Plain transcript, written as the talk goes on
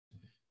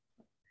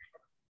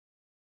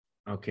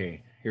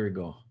Okay, here we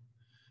go.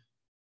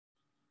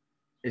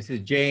 This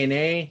is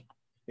J&A,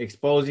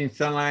 exposing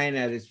Sunline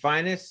at its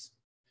finest.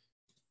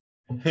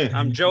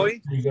 I'm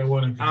Joey.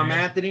 I'm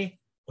Anthony.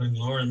 When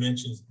Lauren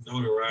mentions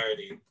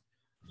notoriety,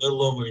 a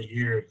little over a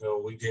year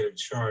ago, we did a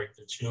chart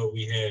that showed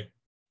we had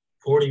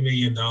 $40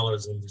 million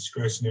in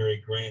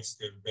discretionary grants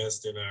to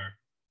invest in our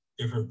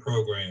different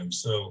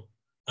programs. So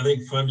I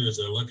think funders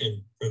are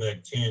looking for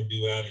that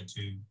can-do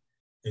attitude,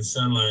 and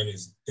Sunline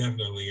is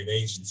definitely an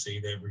agency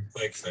that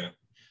reflects that.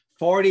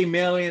 $40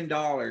 million.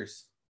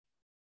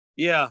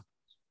 Yeah,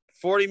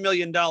 $40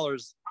 million.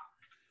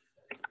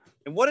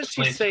 And what does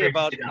she say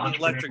about the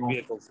electric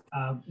vehicles?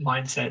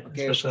 Mindset,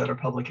 okay, especially at our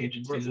public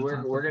agencies.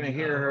 We're going to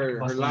hear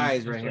her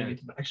lies right here.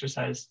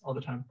 Exercise all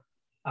the time.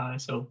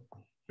 So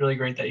really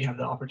great that you have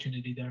the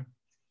opportunity there.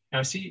 Now,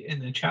 I see in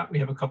the chat we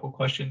have a couple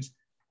questions.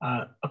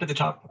 Up at the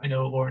top, I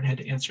know Lauren had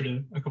to answer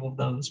to a couple of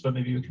those, but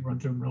maybe we can run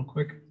through them real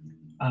quick.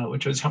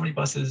 Which was, how many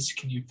buses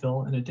can you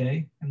fill in a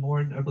day? And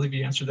Lauren, I believe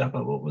you answered that,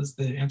 but what was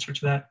the answer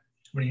to that?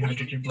 How many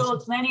hydrogen buses? Fill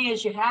as many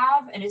as you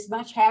have and as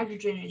much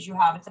hydrogen as you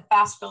have. It's a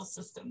fast fill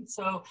system.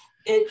 So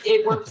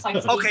it works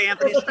like... Okay,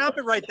 Anthony, stop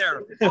it right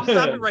there.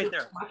 Stop it right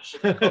there.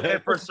 Okay,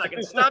 for a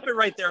second. Stop it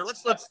right there.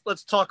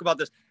 Let's talk about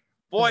this.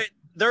 Boy,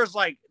 there's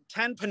like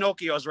 10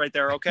 Pinocchios right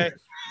there, okay?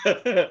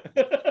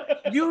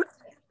 Do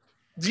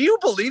you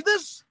believe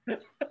this?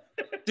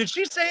 Did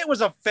she say it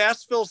was a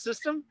fast fill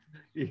system?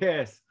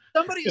 Yes.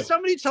 Somebody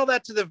tell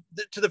that to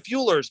the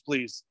fuelers,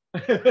 please.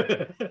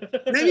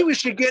 Maybe we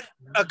should get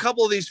a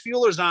couple of these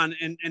fuelers on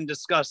and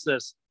discuss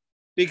this,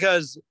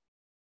 because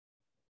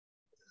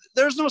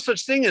there's no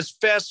such thing as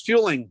fast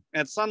fueling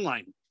at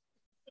Sunline.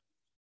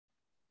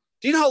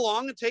 Do you know how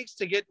long it takes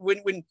to get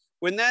when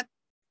that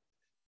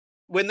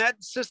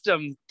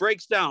system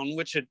breaks down,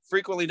 which it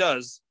frequently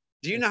does?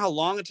 Do you know how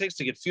long it takes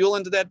to get fuel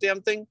into that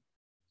damn thing?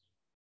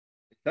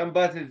 Some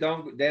buses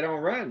don't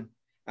run.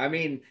 I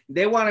mean,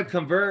 they want to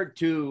convert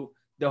to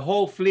the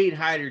whole fleet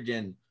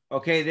hydrogen.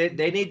 Okay,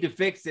 they need to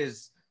fix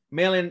this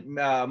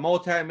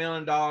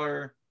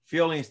multi-million-dollar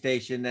fueling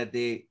station that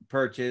they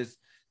purchased.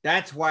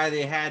 That's why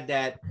they had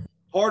that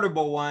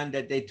portable one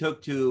that they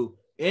took to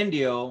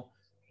Indio.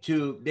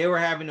 They were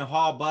having to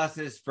haul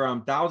buses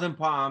from Thousand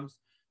Palms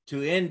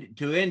to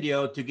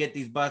Indio to get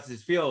these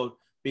buses fueled,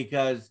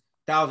 because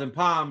Thousand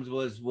Palms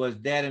was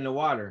dead in the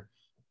water.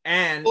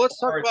 And well, let's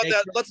talk about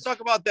that. Let's talk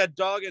about that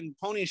dog and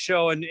pony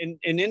show in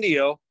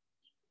Indio.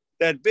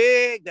 That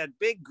big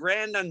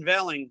grand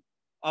unveiling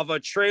of a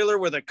trailer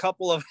with a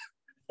couple of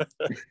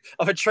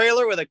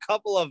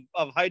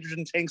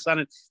hydrogen tanks on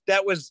it.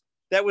 That was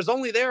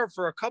only there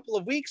for a couple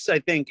of weeks, I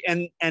think,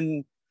 and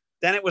then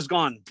it was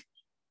gone.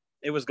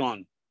 It was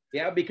gone.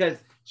 Yeah, because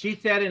she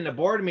said in the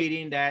board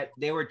meeting that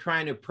they were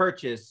trying to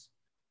purchase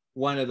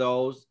one of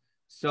those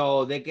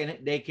so they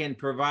can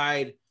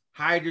provide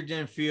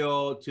hydrogen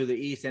fuel to the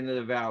east end of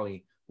the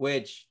valley,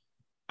 which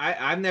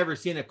I've never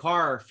seen a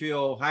car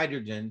fuel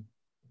hydrogen.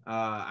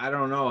 I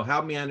don't know.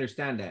 Help me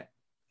understand that.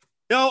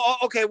 No,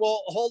 okay.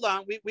 Well, hold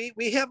on.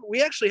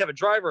 We actually have a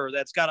driver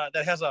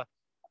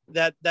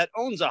that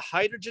owns a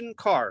hydrogen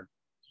car,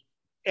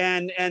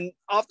 and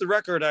off the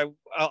record,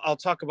 I'll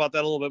talk about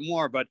that a little bit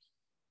more. But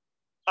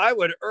I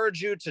would urge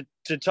you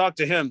to talk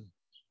to him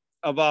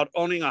about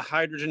owning a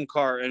hydrogen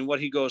car and what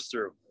he goes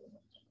through.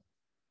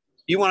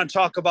 You want to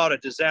talk about a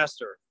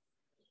disaster?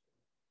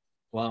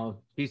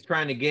 Well, he's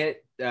trying to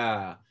get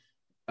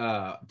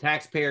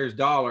taxpayers'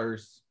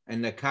 dollars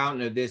and the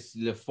account of this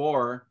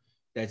LeFort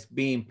that's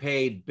being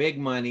paid big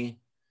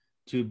money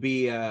to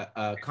be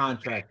a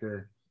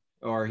contractor,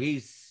 or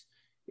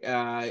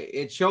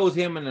it shows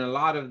him in a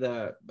lot of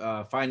the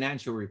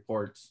financial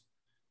reports.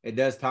 It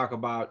does talk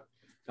about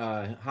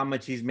how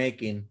much he's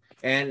making.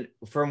 And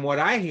from what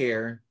I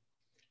hear,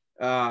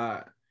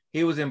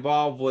 he was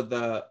involved with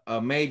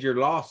a major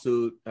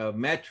lawsuit of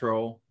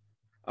Metro,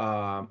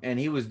 and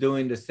he was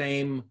doing the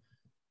same,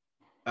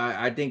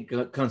 I think,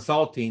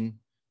 consulting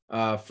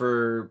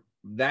for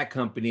that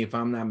company, if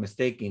I'm not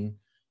mistaken.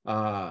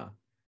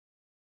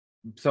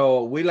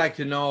 So we'd like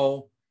to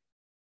know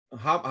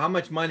how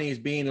much money is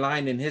being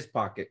lined in his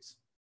pockets.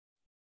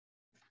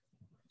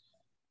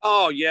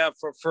 Oh yeah,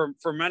 for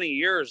many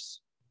years.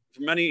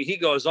 He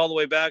goes all the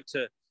way back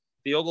to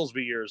the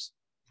Oglesby years.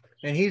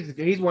 And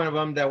he's one of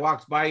them that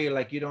walks by you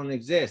like you don't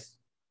exist.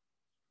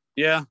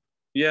 Yeah.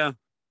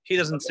 He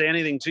doesn't say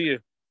anything to you.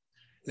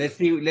 Let's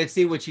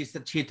see what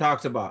she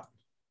talks about.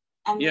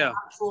 And the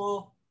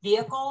actual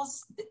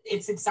vehicles,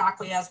 it's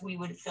exactly as we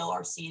would fill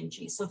our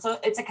CNG. So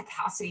it's a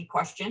capacity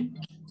question,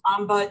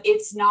 but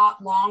it's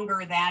not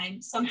longer than,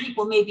 and some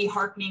people may be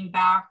hearkening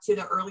back to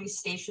the early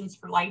stations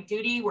for light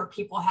duty where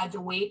people had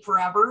to wait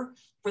forever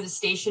for the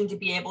station to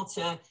be able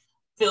to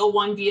fill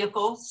one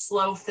vehicle,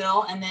 slow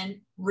fill, and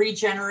then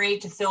regenerate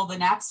to fill the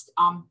next.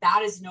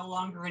 That is no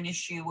longer an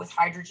issue with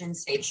hydrogen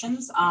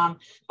stations.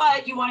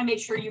 But you want to make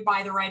sure you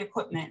buy the right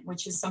equipment,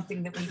 which is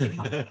something that we can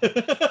help.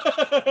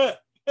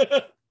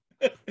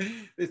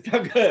 It's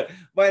not good.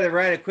 Buy the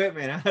right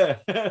equipment.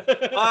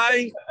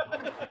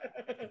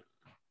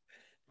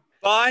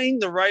 Buying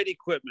the right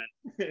equipment.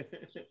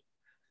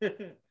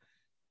 I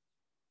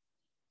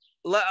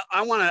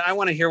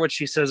want to hear what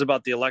she says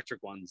about the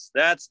electric ones.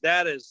 That's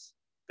the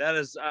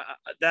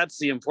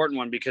important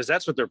one, because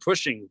that's what they're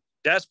pushing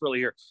desperately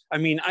here. I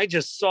mean, I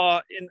just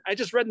read in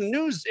the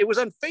news. It was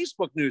on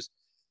Facebook news.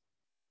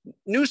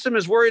 Newsom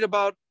is worried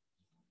about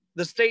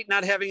the state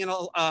not having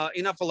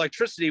enough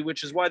electricity,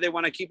 which is why they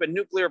want to keep a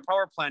nuclear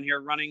power plant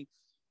here running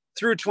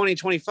through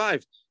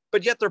 2025.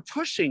 But yet they're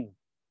pushing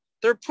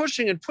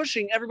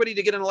everybody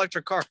to get an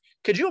electric car.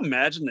 Could you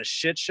imagine the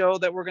shit show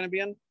that we're going to be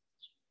in?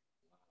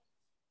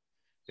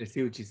 Let's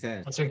see what you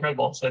said. That's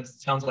incredible. So it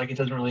sounds like it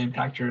doesn't really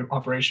impact your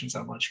operations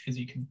that much because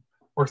you can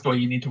work the way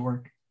you need to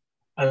work.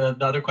 The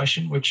other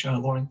question, which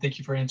Lauren, thank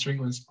you for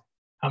answering, was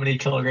how many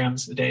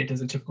kilograms a day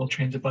does a typical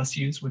transit bus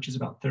use, which is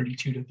about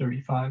 32 to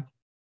 35.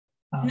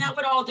 And that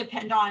would all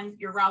depend on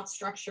your route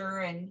structure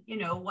and,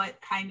 what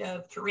kind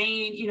of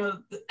terrain,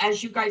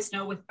 as you guys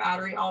know, with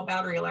all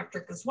battery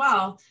electric as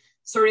well,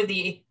 sort of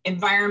the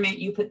environment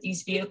you put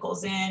these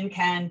vehicles in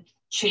can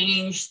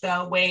change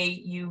the way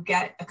you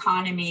get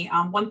economy.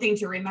 One thing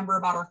to remember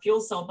about our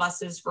fuel cell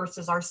buses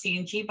versus our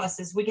CNG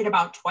buses, we get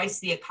about twice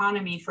the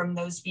economy from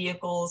those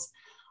vehicles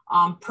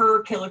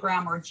per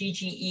kilogram or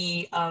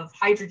GGE of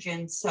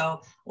hydrogen.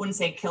 So I wouldn't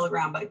say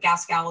kilogram, but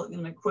gas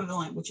gallon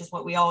equivalent, which is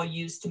what we all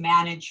use to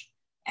manage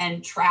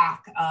and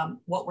track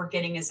what we're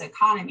getting as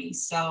economy.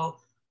 So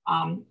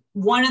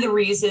one of the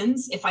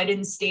reasons, if I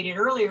didn't state it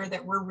earlier,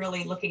 that we're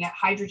really looking at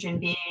hydrogen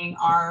being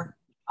our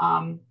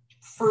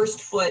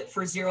first foot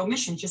for zero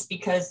emission, just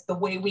because the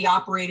way we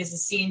operate as a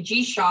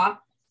CNG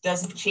shop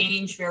doesn't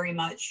change very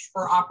much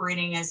for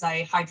operating as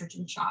a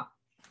hydrogen shop.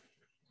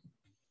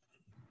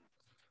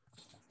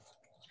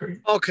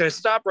 Okay,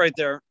 stop right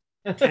there,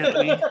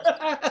 Anthony.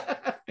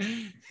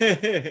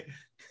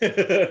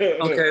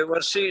 Okay,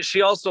 well,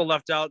 she also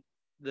left out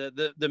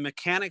the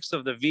mechanics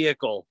of the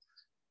vehicle.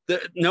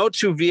 No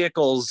two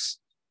vehicles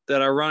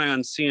that are running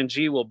on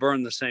CNG will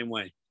burn the same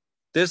way.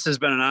 This has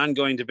been an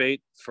ongoing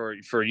debate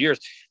for years.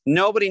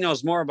 Nobody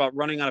knows more about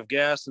running out of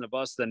gas in a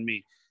bus than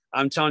me.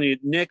 I'm telling you,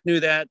 Nick knew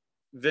that.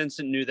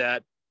 Vincent knew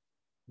that.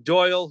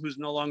 Doyle, who's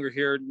no longer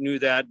here, knew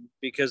that,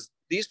 because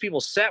these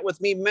people sat with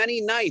me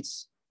many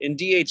nights in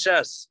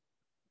DHS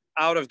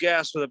out of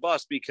gas with a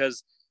bus,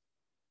 because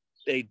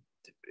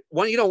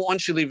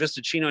once you leave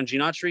Vistacino and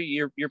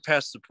Ginotri, you're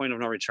past the point of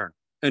no return.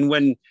 And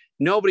when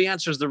nobody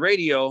answers the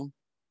radio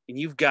and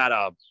you've got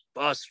a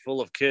bus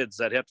full of kids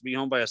that have to be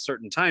home by a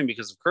certain time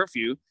because of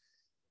curfew,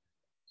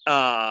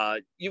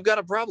 you've got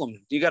a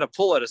problem. You got to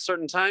pull at a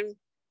certain time.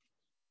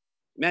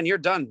 Man, you're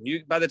done.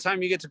 By the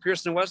time you get to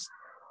Pearson West,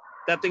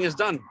 that thing is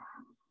done.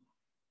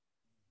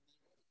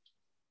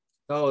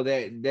 So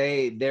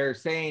they're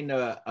saying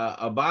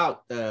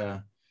about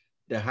the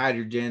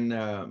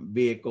hydrogen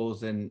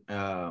vehicles, and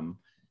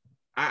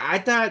I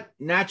thought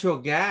natural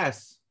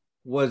gas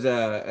was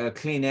a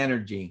clean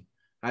energy.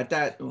 I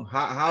thought,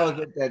 how is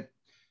it that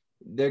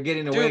they're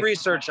getting away? Do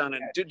research on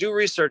it. Do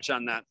research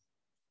on that.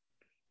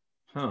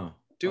 Huh.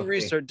 Do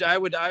research. I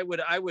would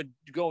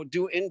go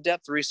do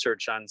in-depth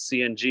research on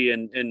CNG,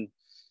 and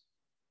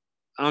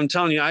I'm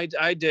telling you,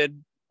 I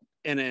did,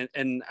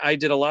 and I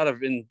did a lot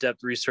of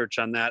in-depth research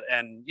on that,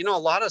 and a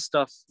lot of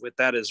stuff with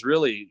that is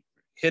really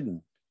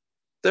hidden.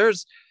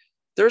 There's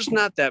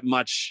not that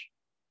much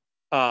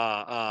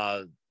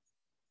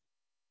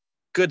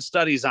good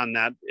studies on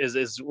that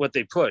is what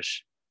they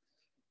push.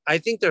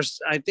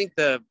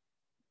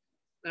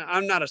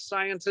 I'm not a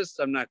scientist.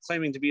 I'm not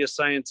claiming to be a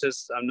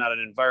scientist. I'm not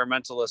an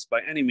environmentalist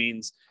by any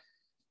means,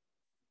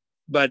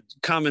 but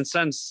common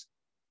sense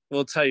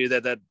will tell you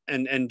that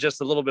and just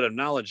a little bit of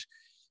knowledge,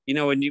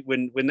 when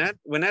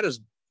that is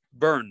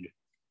burned,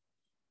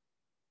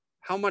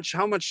 how much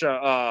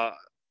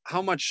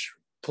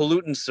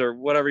pollutants or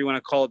whatever you want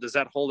to call it does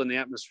that hold in the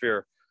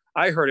atmosphere?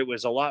 I heard it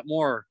was a lot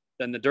more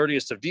than the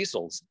dirtiest of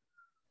diesels.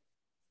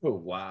 Oh,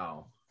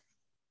 wow.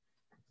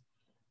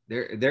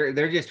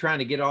 They're just trying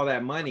to get all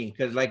that money,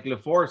 because like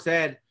LaFleur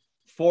said,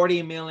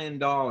 $40 million.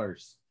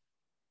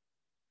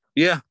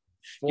 Yeah.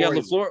 40. Yeah,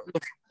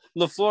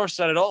 LaFleur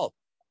said it all.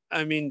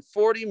 I mean,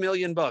 $40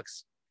 million.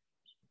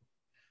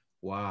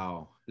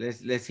 Wow.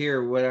 Let's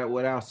hear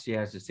what else she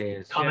has to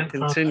say.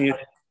 Continue.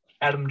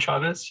 Adam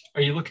Chavez,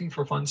 are you looking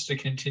for funds to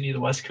continue the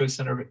West Coast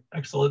Center of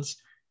Excellence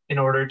in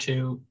order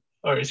to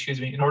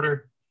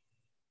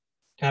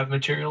have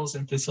materials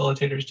and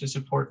facilitators to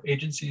support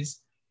agencies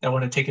that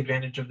want to take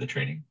advantage of the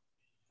training?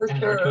 For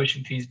sure. Our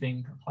tuition fees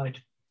being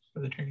applied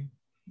for the training.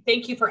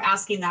 Thank you for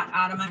asking that,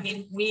 Adam. I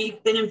mean,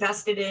 we've been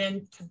invested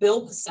in to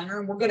build the center,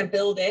 and we're going to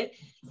build it.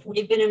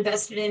 We've been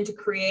invested in to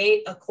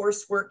create a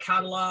coursework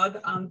catalog,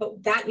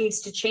 but that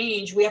needs to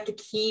change. We have to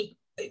keep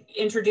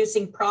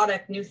introducing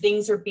product. New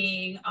things are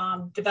being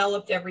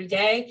developed every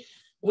day.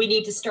 We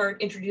need to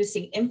start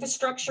introducing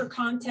infrastructure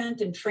content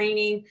and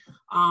training.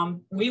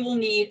 We will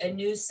need a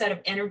new set of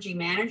energy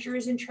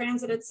managers in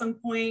transit at some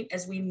point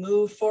as we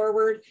move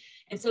forward.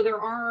 And so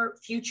there are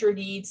future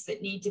needs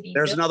that need to be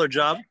There's another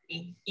job.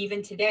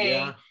 Even today.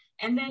 Yeah.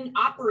 And then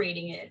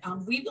operating it.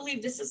 We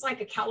believe this is like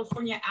a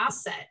California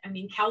asset. I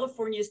mean,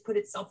 California has put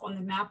itself on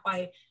the map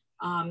by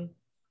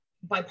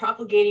by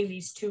propagating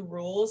these two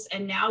rules,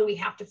 and now we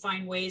have to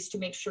find ways to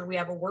make sure we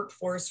have a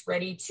workforce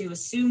ready to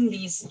assume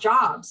these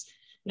jobs,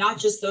 not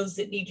just those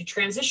that need to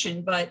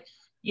transition, but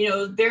you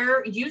know,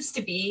 there used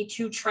to be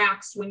two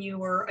tracks when you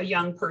were a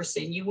young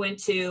person. You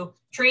went to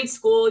trade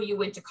school, you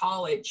went to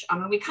college.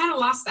 And we kind of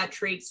lost that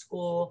trade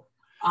school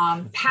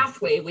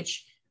pathway,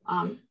 which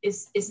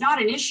is not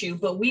an issue,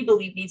 but we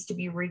believe needs to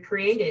be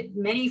recreated.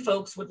 Many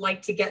folks would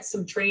like to get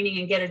some training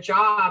and get a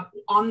job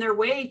on their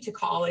way to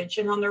college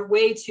and on their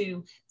way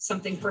to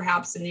something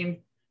perhaps in the...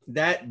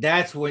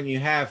 That's when you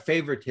have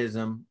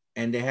favoritism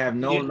and they have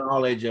no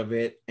knowledge of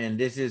it. And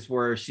this is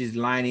where she's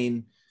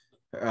lining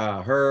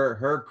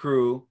her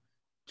crew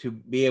to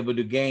be able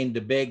to gain the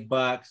big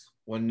bucks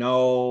with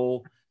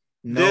no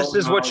this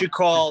is what you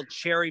call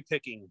cherry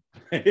picking.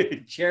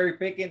 Cherry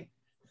picking.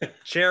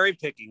 Cherry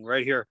picking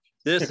right here.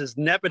 This is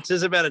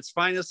nepotism at its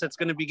finest. That's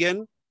going to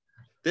begin.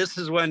 This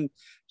is when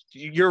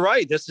you're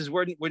right. This is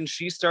when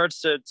she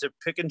starts to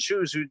pick and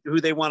choose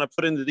who they want to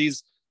put into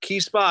these key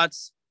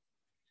spots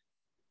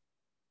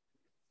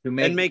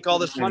and make all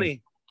this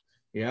money.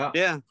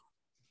 Yeah.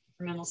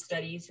 Environmental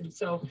studies. And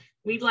so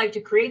we'd like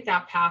to create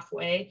that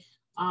pathway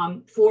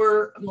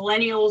for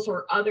millennials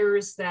or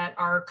others that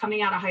are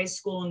coming out of high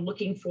school and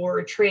looking for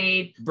a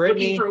trade,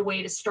 looking for a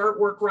way to start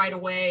work right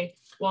away.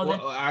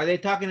 Well, are they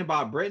talking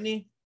about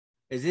Brittany?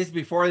 Is this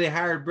before they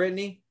hired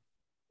Brittany?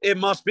 It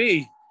must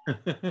be.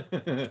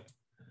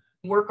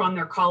 Work on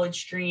their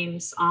college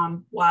dreams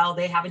while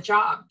they have a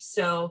job.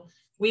 So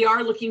we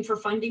are looking for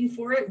funding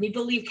for it. We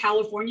believe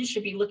California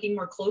should be looking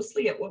more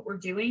closely at what we're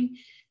doing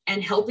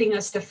and helping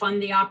us to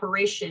fund the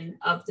operation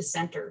of the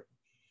center.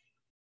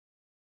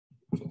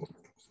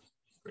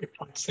 Great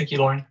points. Thank you,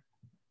 Lauren.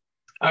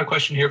 I have a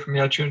question here from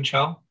Yao-Chun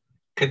Chow.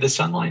 Could the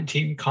Sunline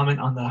team comment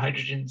on the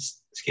hydrogen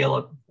station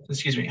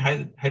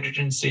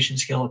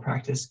scale up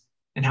practice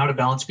and how to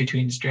balance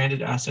between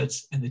stranded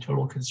assets and the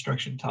total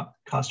construction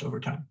cost over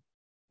time?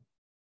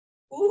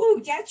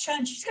 Ooh, yeah,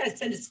 Chun, she's got to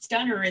send a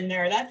stunner in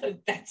there.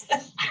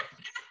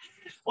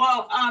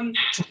 Well,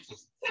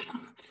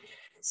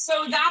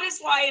 so that is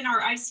why in our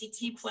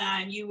ICT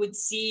plan, you would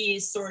see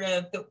sort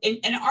of,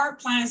 and our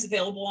plan is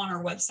available on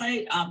our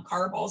website.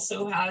 CARB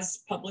also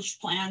has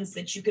published plans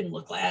that you can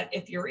look at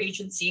if your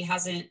agency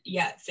hasn't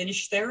yet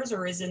finished theirs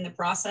or is in the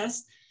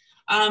process.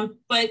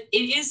 But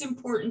it is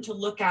important to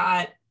look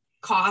at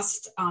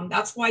cost.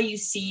 That's why you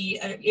see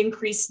an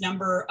increased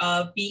number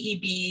of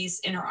BEBs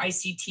in our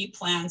ICT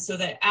plan, so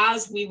that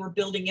as we were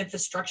building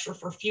infrastructure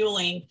for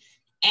fueling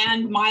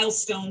and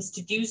milestones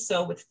to do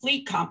so with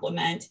fleet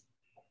complement,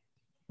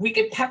 we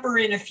could pepper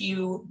in a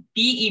few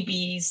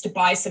BEBs to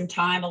buy some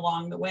time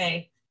along the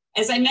way.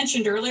 As I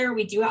mentioned earlier,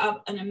 we do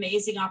have an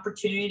amazing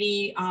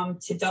opportunity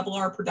to double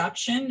our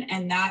production,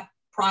 and that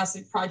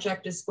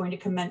project is going to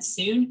commence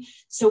soon.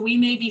 So we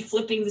may be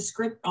flipping the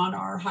script on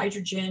our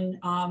hydrogen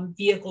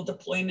vehicle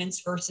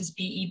deployments versus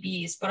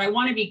BEBs. But I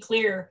want to be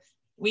clear,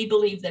 we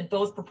believe that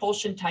both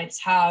propulsion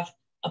types have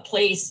a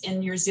place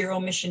in your zero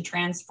emission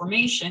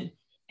transformation.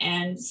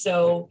 And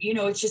so, you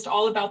know, it's just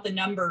all about the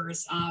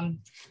numbers.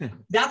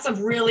 That's a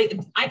really,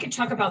 I could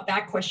talk about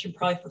that question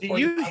probably for 45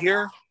 minutes. Do you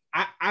hear?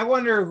 I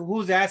wonder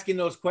who's asking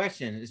those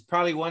questions. It's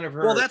probably one of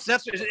her. Well, it's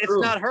not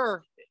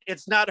her.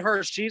 It's not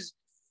her.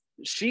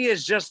 She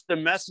is just the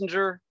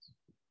messenger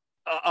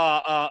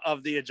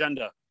of the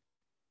agenda.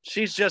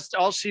 She's just,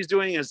 all she's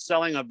doing is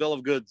selling a bill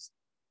of goods.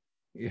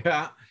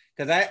 Yeah,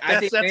 because I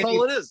think that's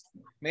all it is.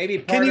 Maybe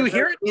can you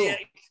hear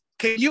it?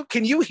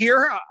 Can you hear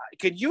her?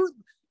 Can you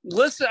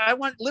listen?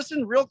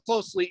 Listen real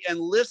closely and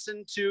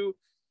listen to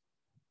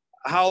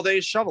how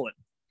they shovel it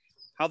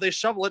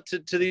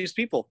to these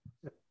people.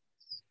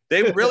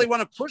 They really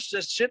want to push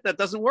this shit that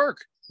doesn't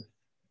work.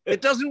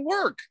 It doesn't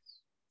work.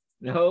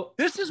 No.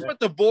 This is what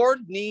the board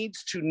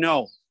needs to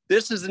know.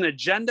 This is an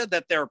agenda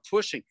that they're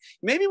pushing.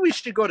 Maybe we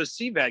should go to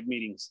CVAG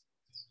meetings.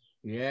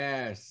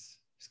 Yes.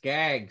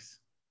 SCAGs.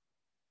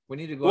 We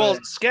need to go. Well,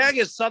 SCAG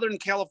is Southern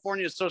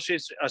California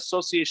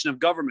Association of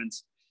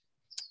Governments.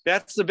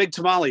 That's the big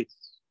tamale.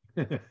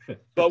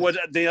 But with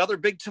the other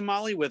big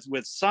tamale with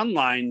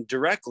Sunline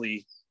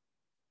directly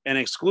and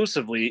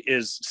exclusively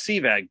is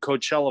CVAG,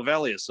 Coachella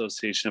Valley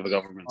Association of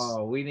Governments.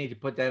 Oh, we need to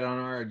put that on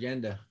our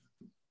agenda.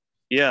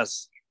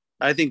 Yes,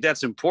 I think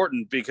that's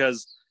important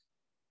because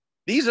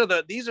these are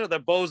the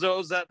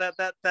bozos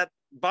that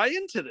buy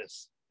into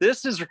this.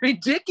 This is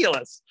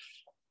ridiculous.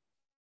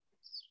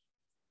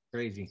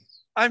 Crazy.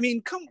 I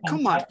mean, come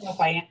on. I don't know if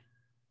I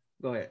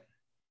Go ahead.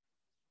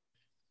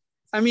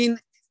 I mean,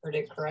 heard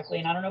it correctly,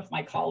 and I don't know if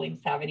my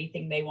colleagues have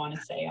anything they want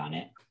to say on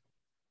it.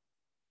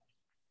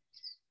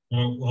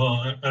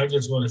 Well, I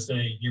just want to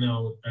say, you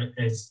know,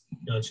 as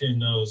Chin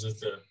knows,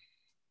 it's a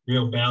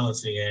real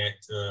balancing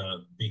act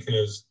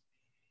because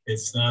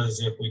it's not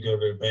as if we go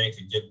to the bank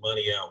and get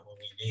money out when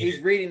we need it.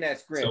 He's reading that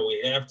script. So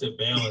we have to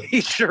balance.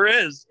 He sure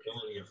is.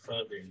 Of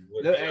funding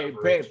with Look,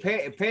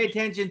 hey, pay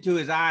attention to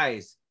his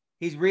eyes.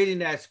 He's reading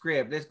that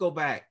script. Let's go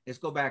back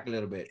a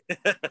little bit.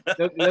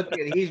 look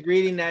at, he's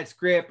reading that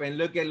script and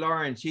look at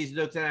Lauren. She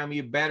looks at him.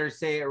 You better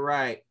say it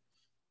right.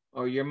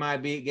 or you might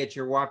be get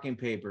your walking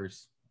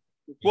papers.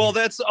 Well,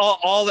 that's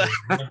all that.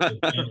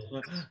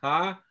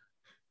 Huh?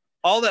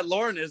 All that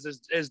Lauren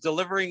is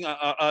delivering.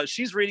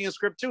 She's reading a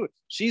script too.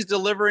 She's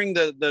delivering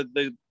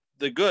the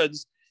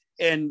goods,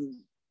 and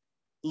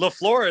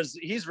LaFleur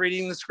he's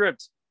reading the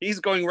script. He's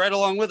going right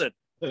along with it.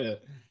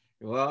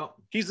 Well,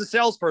 he's the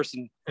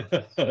salesperson.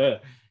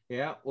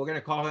 Yeah, we're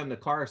gonna call him the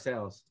car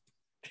sales.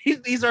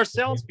 These are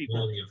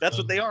salespeople. That's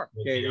what they are.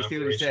 Okay, let's see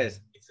what he says.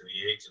 To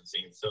the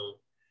agency. So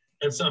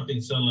that's something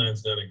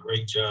Sunline's done a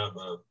great job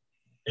of,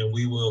 and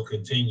we will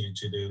continue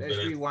to do. Let's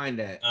rewind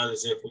that. Not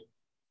as if we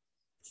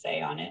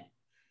say on it.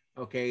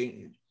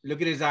 Okay,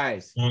 look at his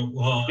eyes.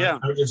 Well, yeah.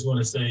 I just want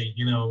to say,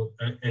 you know,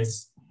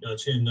 as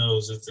Chin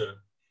knows, it's a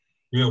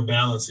real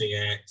balancing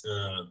act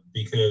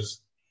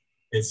because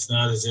it's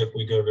not as if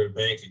we go to the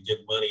bank and get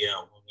money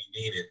out when we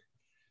need it.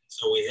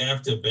 So we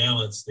have to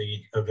balance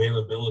the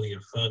availability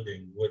of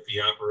funding with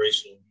the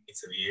operational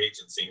needs of the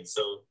agency. And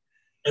so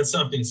that's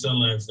something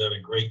Sunline's done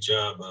a great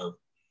job of,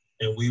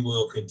 and we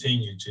will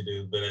continue to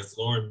do. But as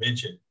Lauren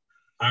mentioned,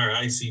 our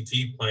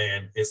ICT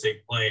plan is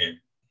a plan.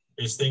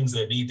 There's things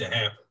that need to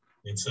happen.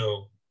 And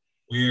so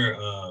we're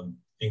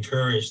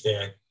encouraged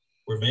that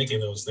we're making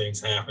those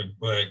things happen.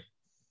 But,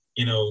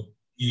 you know,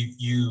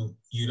 you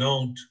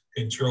don't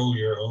control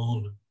your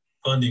own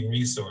funding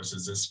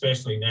resources,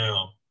 especially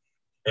now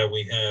that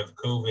we have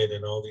COVID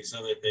and all these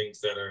other things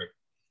that are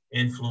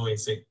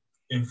influencing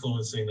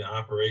the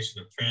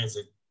operation of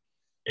transit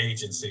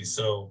agencies.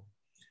 So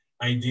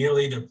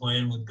ideally the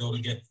plan would go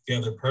to get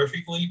together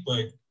perfectly,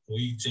 but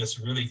we just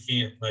really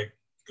can't like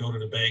go to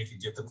the bank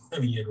and get the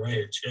money and write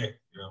a check,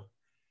 you know.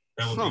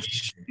 That would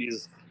be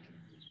easy.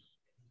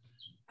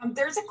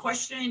 There's a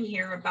question in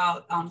here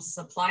about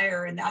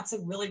supplier, and that's a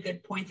really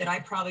good point that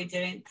I probably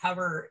didn't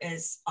cover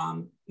as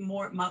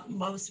more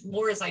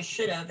as I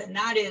should have. And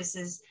that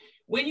is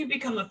when you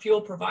become a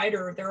fuel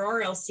provider, there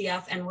are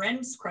LCF and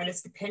REMS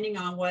credits depending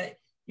on what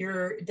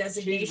your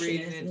designation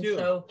is. And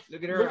so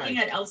looking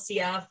at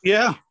LCF,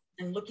 yeah,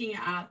 and looking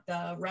at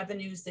the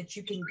revenues that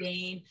you can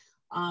gain,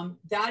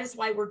 that is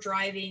why we're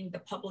driving the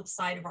public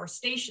side of our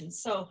station.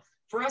 So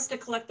for us to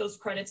collect those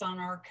credits on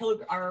our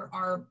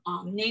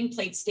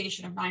nameplate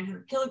station of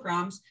 900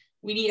 kilograms,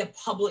 we need a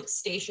public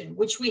station,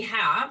 which we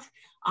have,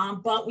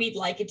 but we'd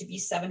like it to be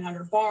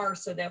 700 bar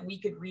so that we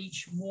could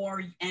reach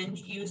more end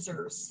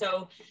users.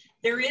 So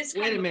there is.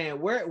 Wait a minute,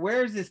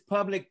 where is this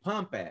public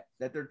pump at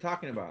that they're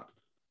talking about?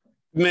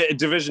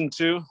 Division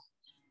 2.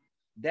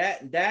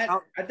 That I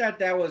thought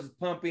that was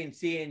pumping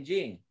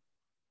CNG.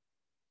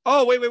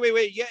 Oh wait.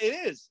 Yeah,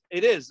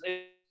 it is.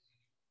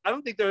 I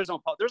don't think there's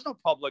no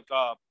public.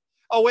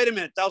 Oh, wait a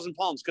minute, Thousand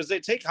Palms, because they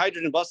take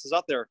hydrogen buses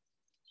out there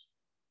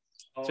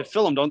to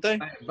fill them, don't they?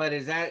 But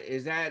is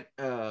that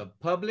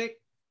public?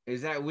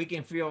 Is that we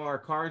can fuel our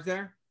cars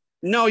there?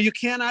 No, you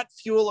cannot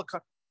fuel a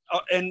car.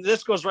 And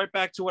this goes right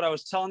back to what I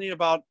was telling you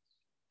about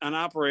an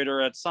operator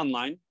at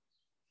Sunline,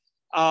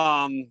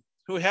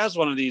 who has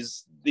one of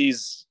these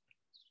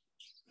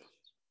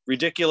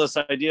ridiculous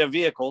idea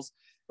vehicles.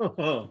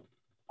 You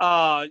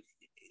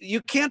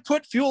can't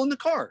put fuel in the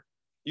car.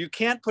 You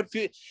can't put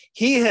fuel.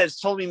 He has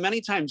told me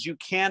many times you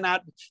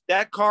cannot.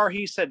 That car,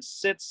 he said,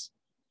 sits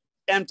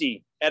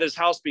empty at his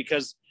house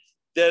because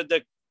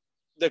the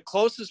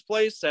closest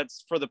place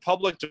that's for the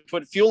public to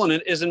put fuel in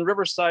it is in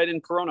Riverside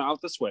and Corona out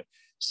this way.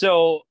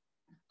 So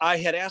I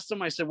had asked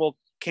him. I said, "Well,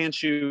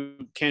 can't you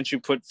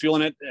put fuel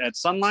in it at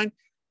Sunline?"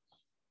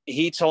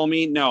 He told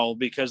me no,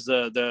 because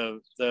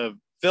the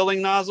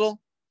filling nozzle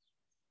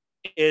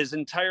is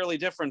entirely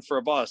different for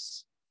a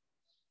bus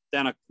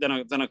than a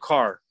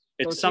car.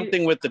 It's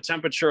something with the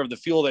temperature of the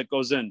fuel that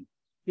goes in.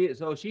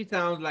 So she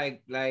sounds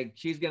like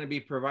she's going to be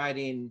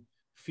providing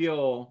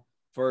fuel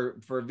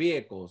for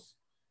vehicles,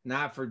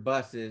 not for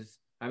buses.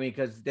 I mean,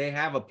 because they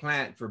have a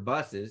plant for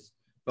buses.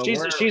 But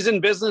she's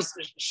in business.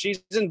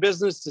 She's in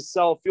business to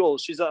sell fuel.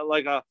 She's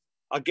like a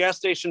gas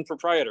station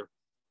proprietor.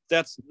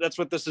 That's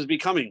what this is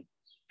becoming.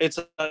 That's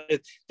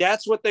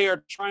what they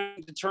are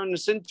trying to turn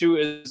this into,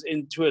 is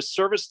into a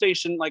service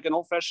station like an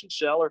old-fashioned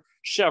Shell or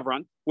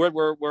Chevron,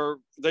 where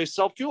they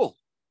sell fuel.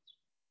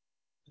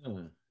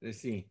 Let's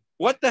see.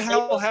 What the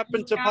hell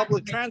happened to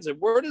public transit?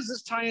 Where does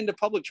this tie into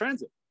public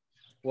transit?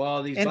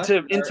 Well, these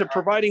into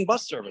providing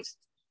bus service.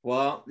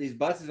 Well, these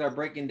buses are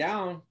breaking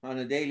down on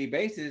a daily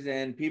basis,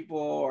 and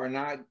people are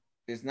not.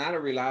 It's not a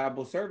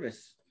reliable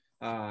service.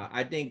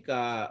 I think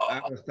I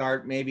will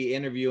start maybe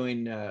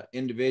interviewing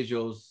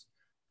individuals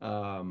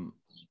on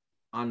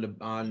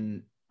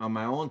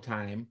my own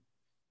time.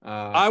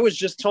 I was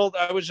just told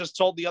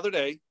the other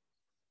day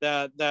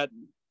that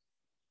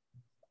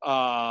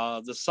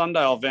the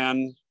Sundial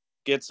van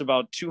gets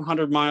about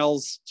 200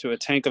 miles to a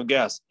tank of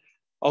gas.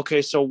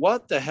 Okay, so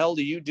what the hell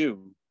do you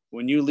do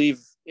when you leave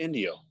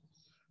Indio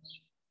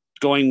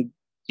going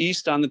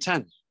east on the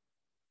 10?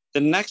 The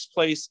next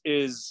place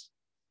is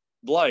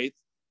Blythe,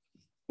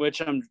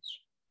 which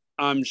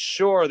I'm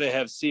sure they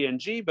have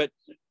CNG, but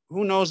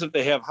who knows if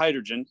they have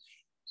hydrogen.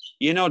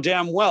 You know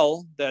damn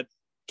well that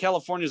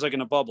California is like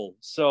in a bubble,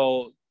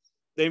 so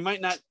they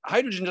might not.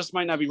 Hydrogen just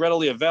might not be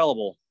readily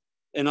available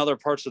in other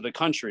parts of the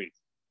country.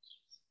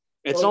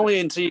 It's only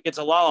until you get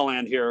to La La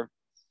Land here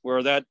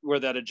where that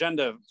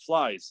agenda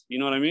flies. You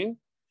know what I mean?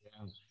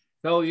 Yeah.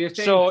 So you're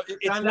saying so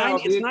it's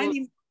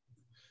 90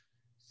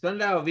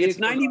 sundial it's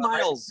 90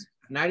 miles.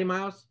 90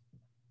 miles?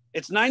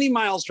 It's 90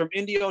 miles from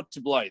Indio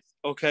to Blythe.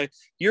 Okay.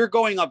 You're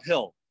going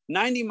uphill.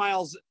 90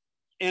 miles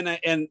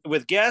and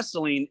with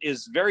gasoline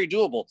is very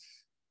doable.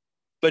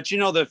 But you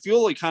know, the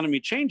fuel economy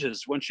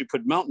changes once you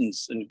put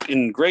mountains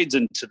and grades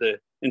into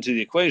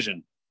the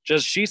equation.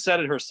 She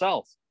said it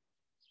herself.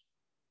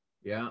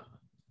 Yeah.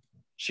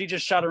 She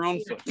just shot her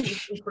own foot.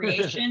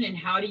 Creation, and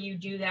how do you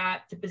do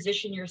that to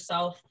position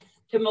yourself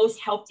to most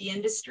help the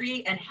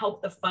industry and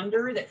help the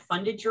funder that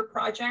funded your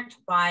project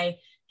by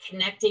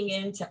connecting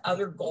into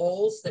other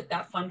goals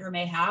that funder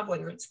may have,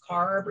 whether it's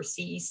CARB or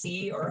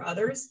CEC or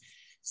others.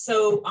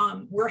 So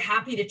we're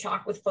happy to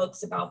talk with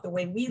folks about the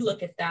way we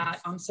look at that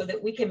so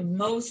that we can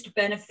most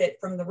benefit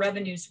from the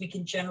revenues we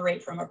can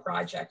generate from a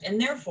project, and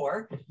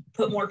therefore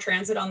put more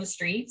transit on the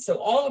street. So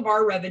all of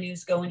our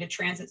revenues go into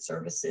transit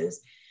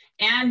services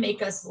and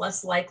make us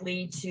less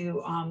likely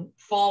to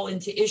fall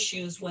into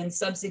issues when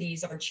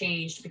subsidies are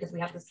changed, because we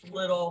have this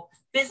little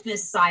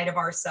business side of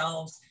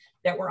ourselves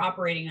that we're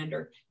operating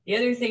under. The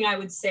other thing I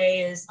would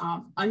say is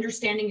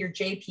understanding your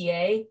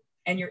JPA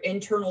and your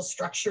internal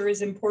structure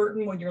is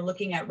important when you're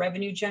looking at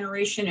revenue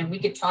generation. And we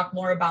could talk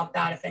more about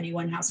that if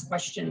anyone has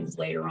questions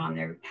later on.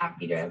 They're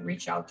happy to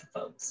reach out to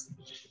folks.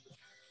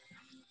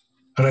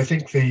 And I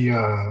think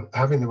the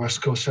having the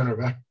West Coast Center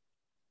back.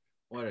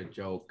 What a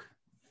joke.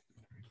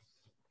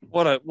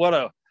 What a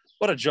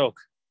joke.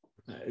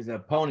 It's a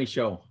pony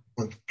show.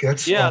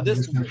 Gets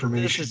this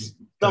is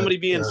somebody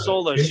being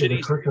sold a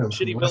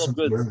shitty bill of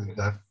goods.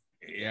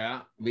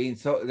 Yeah, being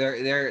so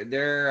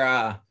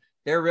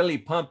they're really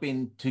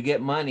pumping to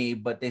get money,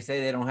 but they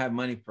say they don't have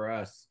money for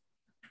us.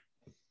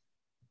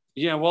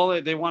 Yeah,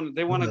 well, they want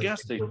a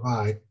gas station.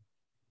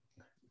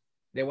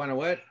 They want a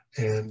what?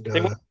 And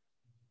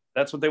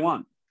that's what they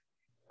want.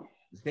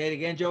 Say it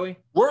again, Joey.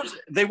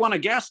 They want a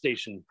gas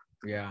station.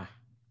 Yeah.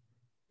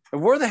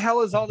 And where the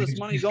hell is all this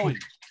money going?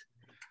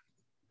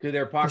 To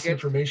their pocket.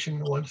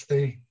 Information once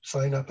they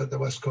sign up at the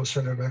West Coast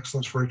Center of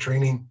Excellence for a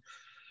training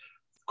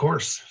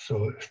course.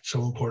 So it's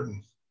so important.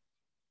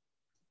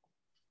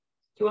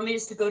 Do you want me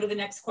just to go to the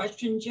next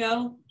question,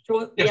 Joe?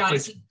 Yes,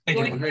 please.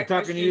 Thank you. We're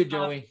talking to you,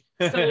 Joey.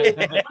 So one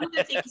of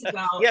the things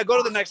about go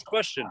to the next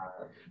question.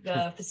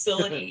 The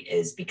facility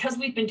is because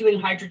we've been doing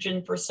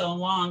hydrogen for so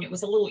long, it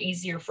was a little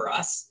easier for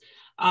us.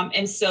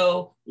 And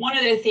so one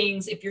of the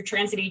things, if your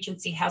transit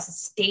agency has a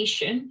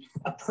station,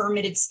 a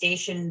permitted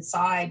station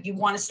inside, you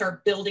want to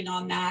start building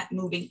on that,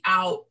 moving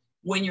out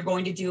when you're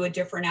going to do a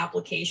different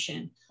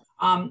application.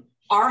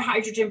 Our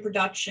hydrogen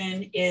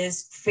production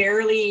is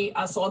fairly,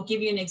 so I'll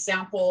give you an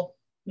example,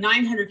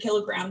 900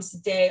 kilograms a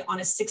day on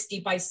a 60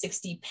 by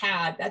 60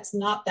 pad. That's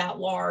not that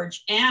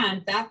large.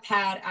 And that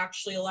pad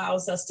actually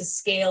allows us to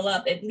scale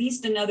up at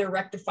least another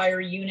rectifier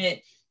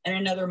unit and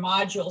another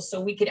module. So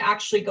we could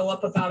actually go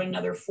up about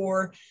another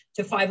 400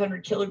 to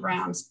 500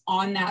 kilograms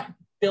on that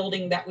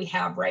building that we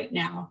have right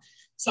now.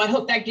 So I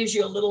hope that gives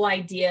you a little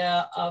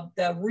idea of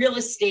the real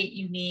estate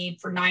you need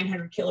for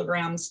 900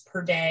 kilograms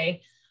per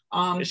day.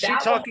 Is she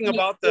talking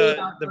about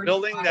the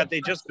building that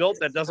they just built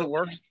that doesn't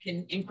work?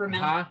 Can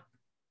increment.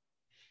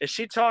 Is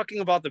she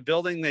talking about the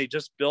building they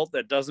just built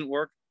that doesn't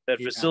work?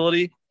 That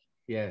facility?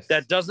 Yes.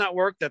 That does not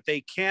work, that they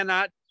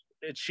cannot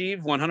achieve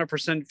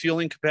 100%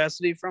 fueling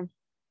capacity from?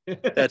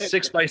 That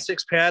 6 by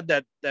 6 pad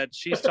that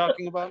she's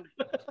talking about?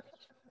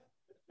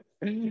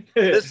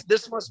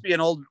 This must be an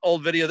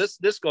old video.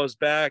 This goes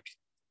back,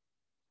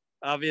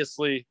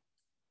 obviously,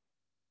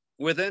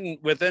 within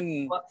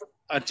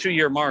a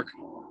 2-year mark.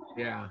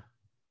 Yeah.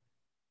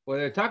 Well,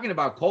 they're talking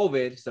about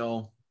COVID,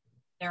 so.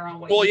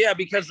 Well, yeah,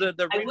 because the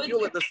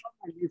refuel at the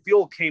Sunline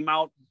refuel came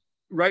out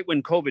right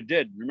when COVID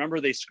did. Remember,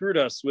 they screwed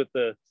us with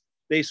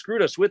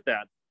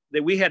that.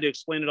 That we had to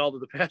explain it all to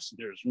the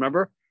passengers.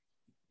 Remember?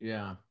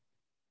 Yeah.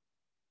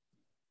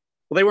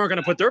 Well, they weren't going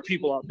to put their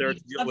people out there to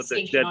deal with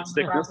the dead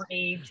stickers.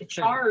 To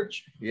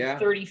charge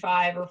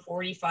 35 or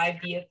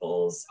 45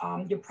 vehicles,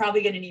 you're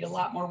probably going to need a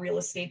lot more real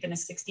estate than a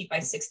 60 by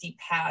 60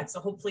 pad. So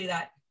hopefully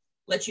that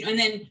lets you. And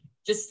then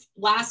just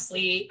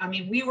lastly, I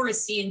mean, we were a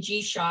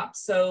CNG shop,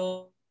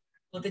 so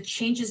the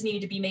changes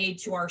needed to be made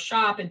to our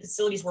shop and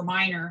facilities were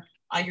minor.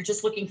 You're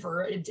just looking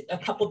for a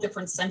couple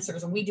different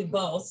sensors, and we do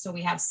both. So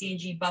we have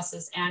CNG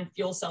buses and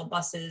fuel cell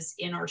buses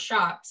in our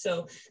shop.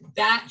 So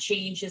that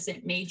change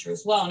isn't major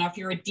as well. Now, if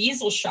you're a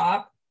diesel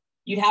shop,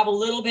 you'd have a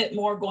little bit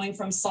more going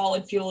from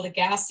solid fuel to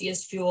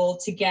gaseous fuel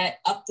to get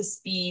up to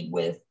speed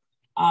with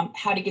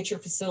how to get your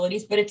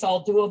facilities, but it's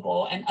all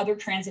doable, and other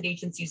transit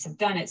agencies have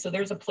done it. So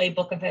there's a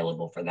playbook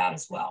available for that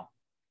as well.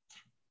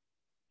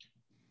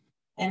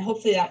 And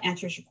hopefully that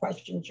answers your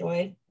question,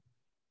 Joy.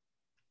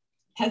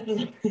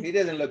 He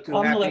doesn't look too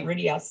happy. I'm gonna let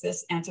Rudy answer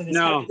this. No.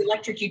 Has the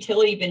electric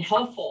utility been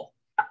helpful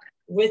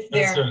with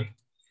their?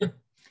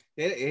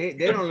 They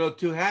don't look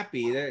too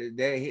happy.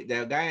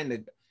 The guy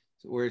in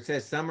where it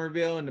says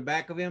Somerville in the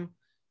back of him,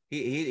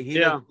 he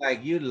looks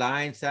like you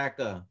lying sack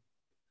of.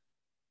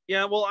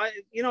 Yeah, well,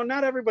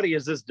 not everybody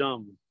is this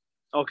dumb.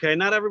 Okay,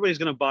 not everybody's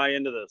going to buy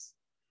into this.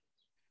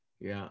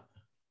 Yeah.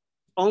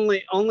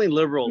 Only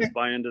liberals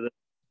buy into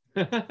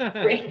this.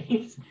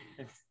 Great.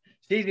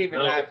 She's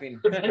even laughing.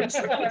 Check and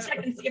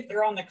see if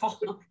they're on the call.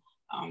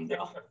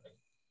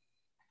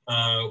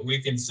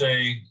 We can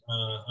say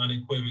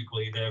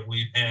unequivocally that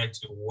we've had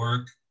to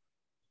work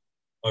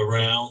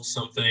around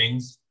some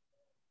things.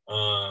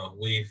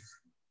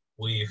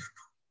 We've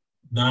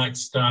not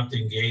stopped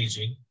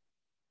engaging.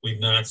 We've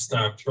not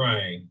stopped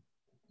trying,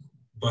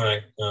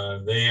 but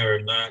they are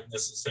not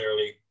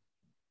necessarily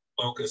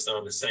focused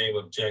on the same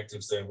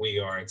objectives that we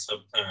are at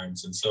some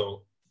times. And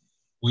so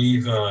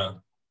we've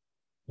been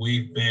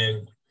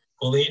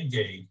fully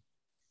engaged,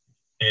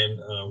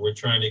 and we're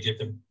trying to get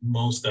the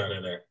most out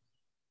of that.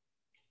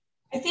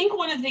 I think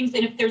one of the things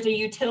that if there's a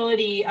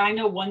utility, I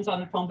know one's on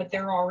the phone, but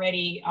they're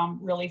already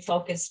really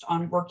focused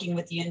on working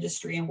with the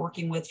industry and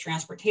working with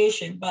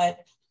transportation.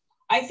 But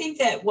I think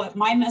that what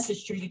my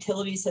message to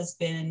utilities has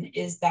been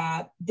is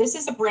that this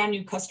is a brand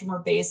new customer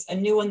base, a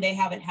new one they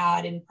haven't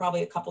had in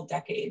probably a couple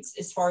decades,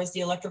 as far as the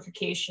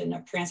electrification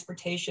of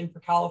transportation for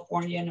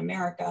California and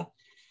America.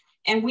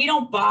 And we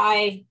don't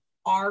buy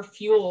our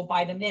fuel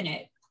by the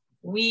minute.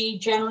 We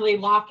generally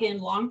lock in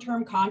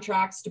long-term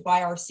contracts to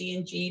buy our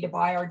CNG, to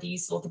buy our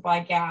diesel, to buy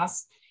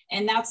gas.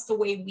 And that's the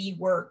way we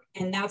work.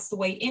 And that's the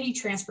way any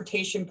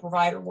transportation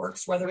provider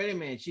works. Wait a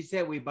minute. She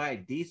said we buy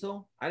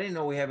diesel? I didn't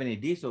know we have any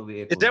diesel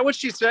vehicles. Is that what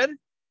she said?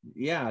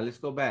 Yeah, let's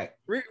go back.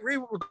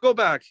 Go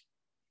back.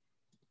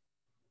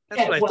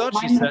 That's what I thought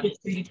she said. My message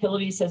to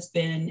utilities has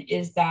been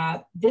is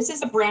that this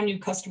is a brand new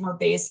customer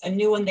base, a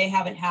new one they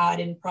haven't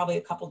had in probably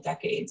a couple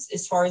decades,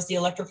 as far as the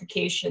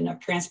electrification of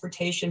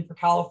transportation for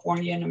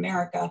California and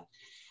America.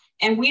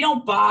 And we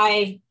don't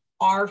buy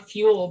our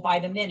fuel by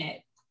the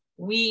minute.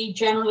 We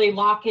generally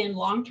lock in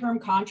long-term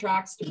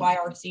contracts to buy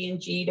our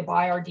CNG, to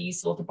buy our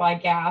diesel, to buy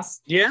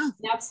gas. Yeah.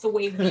 That's the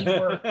way we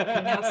work.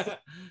 And that's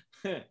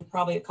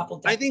probably a couple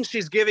decades. I think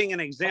she's giving an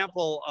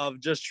example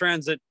of just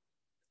transit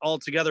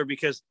altogether,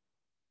 because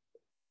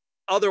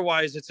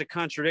otherwise it's a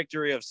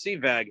contradictory of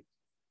CVAG.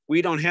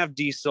 We don't have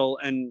diesel,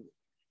 and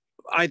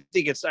I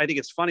think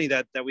it's funny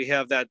that we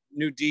have that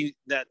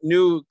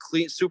new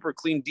clean, super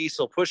clean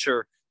diesel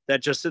pusher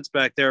that just sits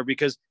back there,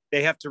 because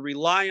they have to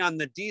rely on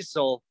the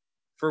diesel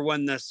for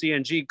when the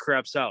CNG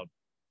craps out.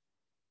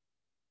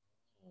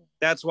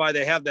 That's why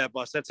they have that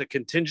bus. That's a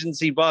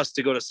contingency bus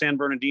to go to San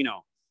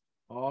Bernardino.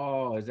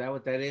 Oh, is that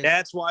what that is?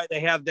 That's why they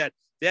have that.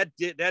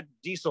 That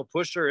diesel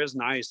pusher is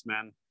nice,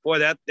 man. Boy,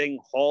 that thing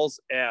hauls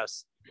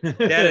ass.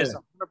 That is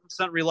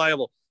 100%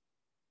 reliable.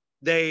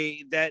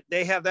 They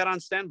have that on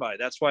standby.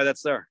 That's why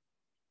that's there.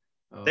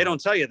 Oh. They don't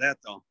tell you that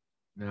though.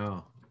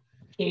 No.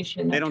 They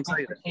don't tell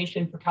you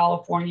that. For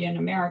California and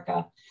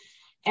America.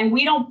 And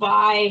we don't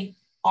buy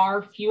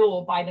our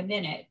fuel by the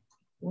minute.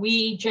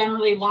 We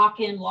generally lock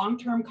in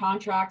long-term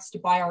contracts to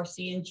buy our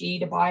CNG,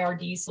 to buy our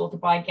diesel, to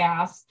buy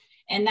gas.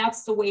 And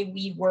that's the way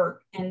we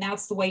work. And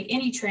that's the way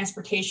any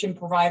transportation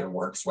provider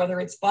works,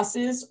 whether it's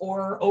buses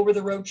or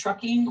over-the-road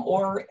trucking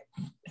or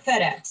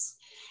FedEx.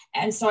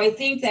 And so I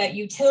think that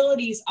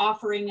utilities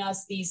offering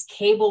us these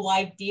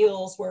cable-like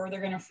deals where they're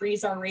going to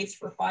freeze our rates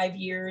for 5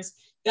 years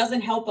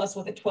doesn't help us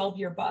with a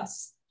 12-year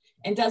bus,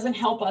 and doesn't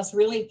help us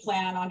really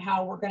plan on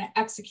how we're going to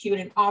execute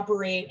and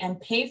operate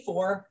and pay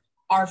for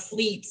our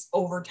fleets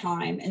over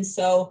time. And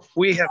so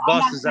we have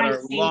buses that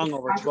are long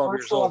over 12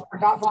 years old. I'm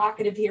not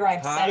provocative here.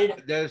 I've said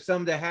it. There's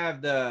some that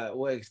have the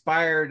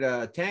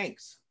expired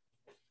tanks.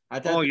 I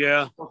thought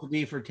yeah, supposed to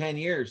be for 10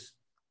 years.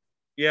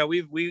 Yeah,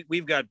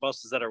 we've got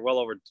buses that are well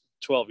over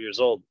 12 years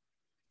old.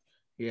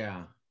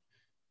 Yeah.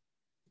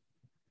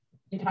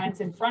 Times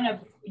in front of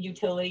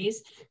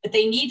utilities, but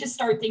they need to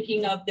start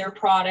thinking of their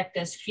product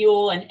as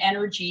fuel and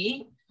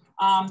energy.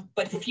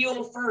 But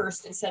fuel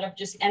first instead of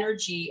just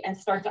energy, and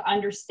start to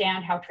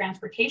understand how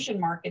transportation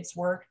markets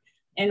work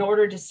in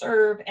order to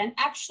serve and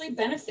actually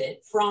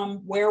benefit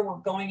from where we're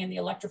going in the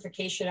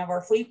electrification of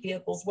our fleet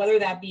vehicles, whether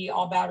that be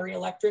all battery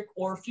electric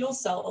or fuel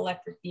cell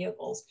electric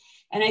vehicles.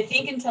 And I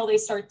think until they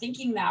start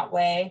thinking that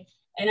way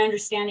and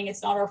understanding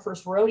it's not our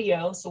first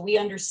rodeo, so we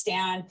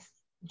understand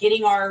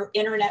getting our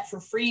internet for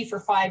free for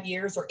 5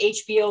 years or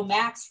HBO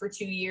Max for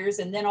 2 years,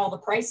 and then all the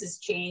prices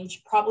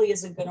change, probably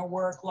isn't going to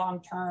work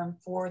long-term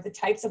for the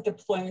types of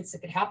deployments that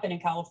could happen in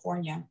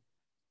California.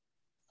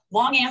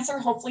 Long answer,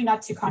 hopefully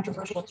not too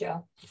controversial,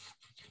 Joe.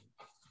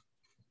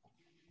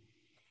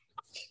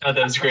 Oh,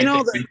 that was great. You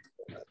know,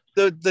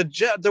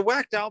 the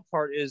whacked out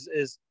part is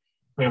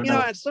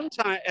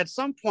at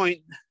some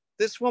point,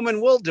 this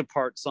woman will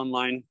depart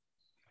Sunline.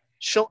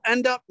 She'll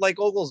end up like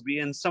Oglesby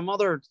in some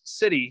other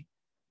city,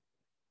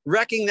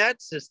 wrecking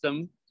that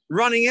system,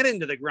 running it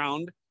into the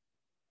ground,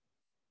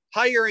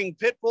 hiring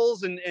pit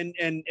bulls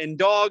and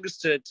dogs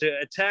to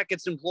attack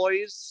its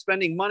employees,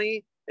 spending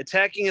money,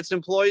 attacking its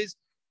employees,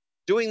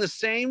 doing the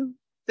same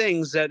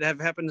things that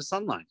have happened to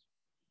Sunline.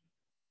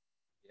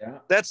 Yeah.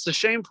 That's the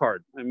shame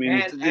part. I mean,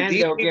 and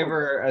they'll give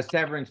her a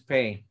severance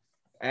pay.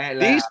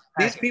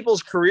 These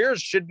people's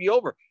careers should be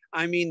over.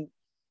 I mean,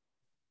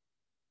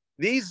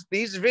 these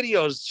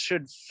videos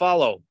should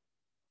follow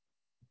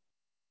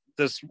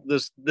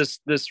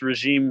this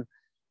regime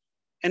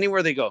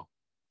anywhere they go.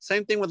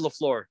 Same thing with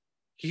LaFleur.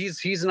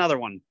 He's another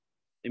one.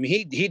 I mean,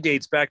 he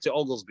dates back to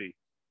Oglesby.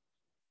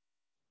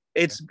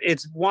 It's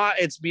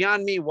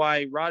beyond me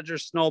why Roger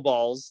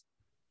Snowballs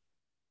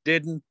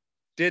didn't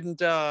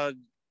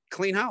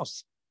clean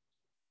house.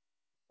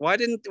 Why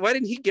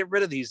didn't he get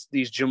rid of these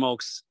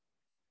jamokes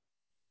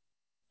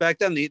back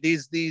then?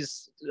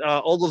 These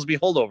Oglesby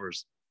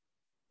holdovers.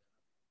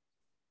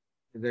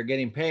 They're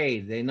getting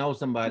paid. They know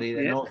somebody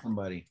that knows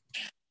somebody.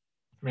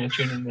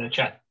 Mention in the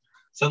chat.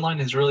 Sunline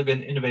has really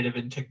been innovative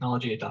in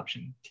technology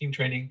adoption, team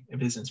training, and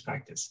business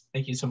practice.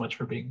 Thank you so much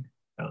for being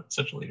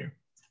such a leader.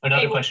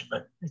 Another question,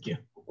 but thank you.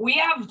 We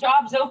have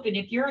jobs open.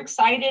 If you're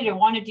excited and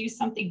want to do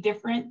something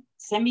different,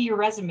 send me your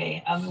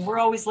resume. We're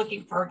always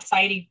looking for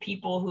exciting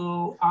people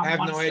who have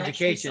want no to stretch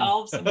education.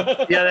 themselves.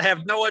 Yeah, they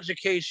have no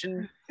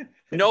education.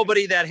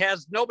 Nobody that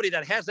has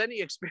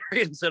any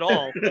experience at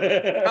all.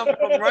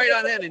 Come right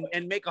on in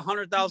and make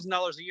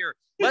 $100,000 a year.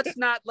 Let's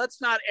not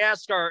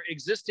ask our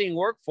existing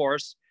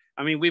workforce.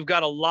 I mean, we've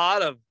got a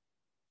lot of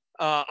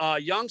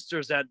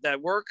youngsters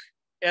that work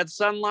at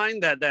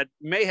Sunline that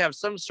may have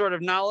some sort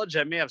of knowledge,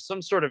 that may have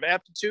some sort of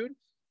aptitude.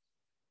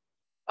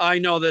 I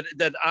know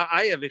that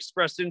I have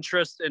expressed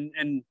interest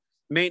in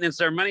maintenance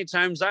there many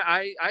times.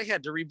 I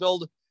had to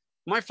rebuild.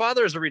 My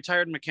father is a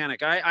retired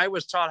mechanic. I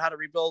was taught how to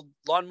rebuild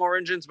lawnmower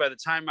engines by the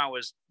time I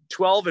was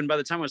 12, and by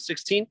the time I was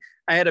 16,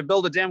 I had to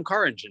build a damn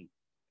car engine.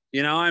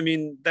 You know, I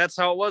mean, that's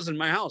how it was in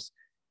my house.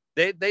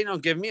 They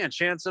don't give me a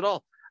chance at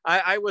all.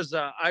 I was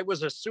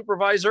a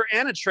supervisor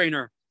and a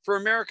trainer for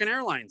American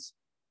Airlines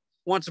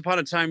once upon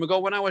a time ago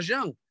when I was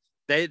young.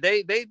 They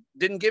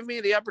didn't give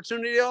me the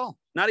opportunity at all.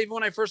 Not even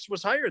when I first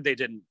was hired, they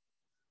didn't.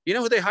 You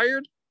know who they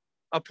hired?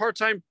 A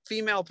part-time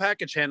female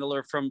package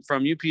handler from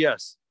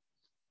UPS.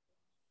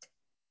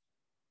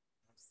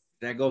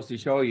 That goes to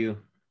show you.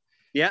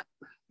 Yeah.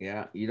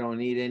 Yeah. You don't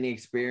need any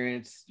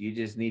experience. You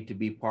just need to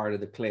be part of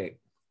the clique.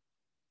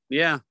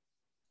 Yeah.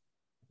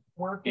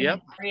 Work in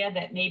an area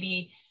that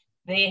maybe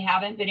they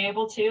haven't been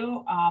able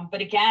to.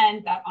 But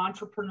again, that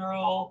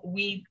entrepreneurial,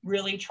 we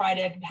really try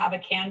to have a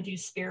can-do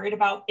spirit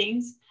about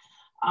things.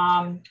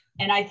 And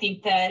I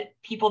think that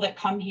people that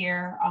come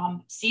here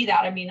see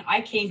that. I mean,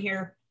 I came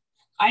here,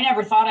 I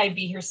never thought I'd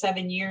be here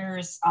 7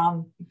 years.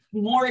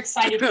 More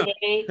excited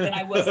today than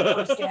I was the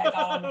first day I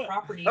got on the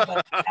property.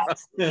 But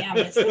that's, yeah,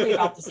 it's really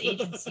about this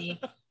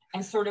agency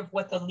and sort of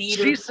what the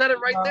leader. She said it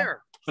right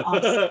there.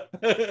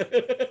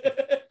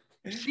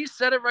 She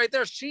said it right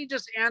there. She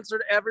just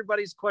answered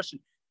everybody's question.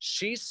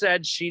 She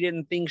said she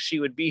didn't think she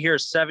would be here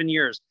 7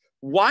 years.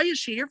 Why is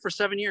she here for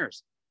 7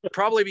 years?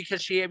 Probably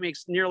because she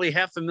makes nearly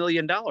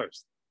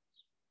 $500,000.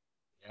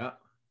 Yeah.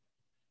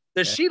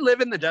 Does she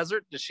live in the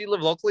desert? Does she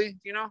live locally? Do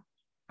you know?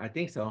 I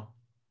think so.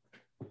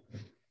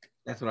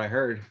 That's what I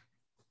heard.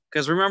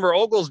 Because remember,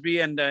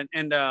 Oglesby and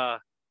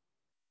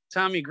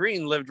Tommy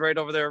Green lived right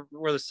over there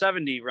where the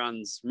 70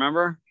 runs.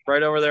 Remember?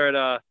 Right over there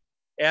at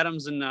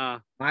Adams and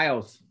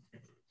Miles.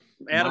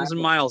 Adams and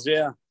Miles.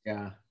 Yeah.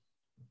 Yeah.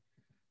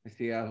 I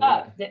see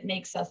that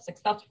makes us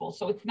successful.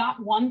 So it's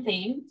not one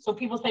thing. So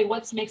people say,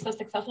 what makes us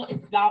successful?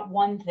 It's not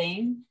one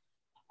thing.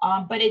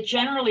 But it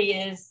generally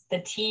is the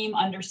team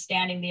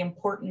understanding the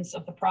importance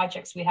of the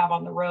projects we have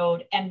on the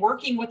road and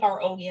working with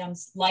our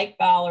OEMs like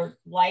Ballard,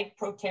 like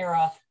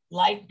Proterra,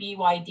 like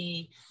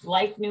BYD,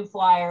 like New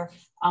Flyer.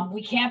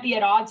 We can't be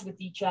at odds with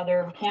each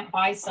other. We can't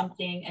buy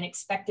something and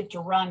expect it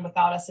to run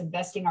without us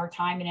investing our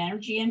time and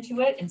energy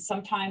into it. And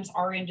sometimes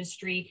our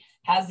industry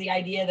has the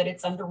idea that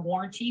it's under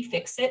warranty,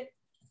 fix it.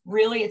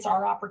 Really, it's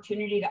our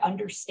opportunity to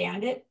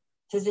understand it,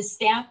 to just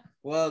stamp.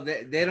 Well,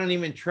 they don't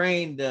even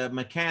train the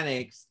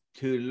mechanics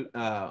to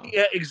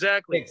yeah,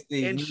 exactly. Fix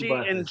these and new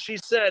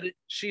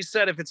she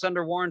said if it's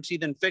under warranty,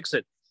 then fix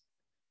it.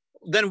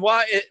 Then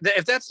why,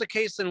 if that's the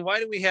case, then why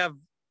do we have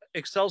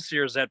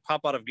Excelsiors that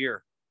pop out of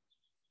gear?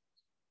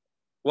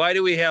 Why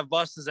do we have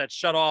buses that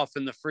shut off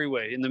in the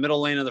freeway, in the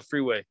middle lane of the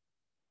freeway,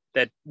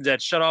 that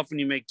shut off when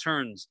you make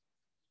turns?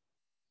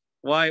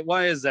 Why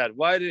is that?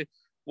 Why did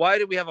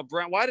I have a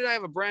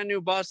brand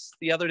new bus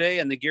the other day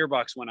and the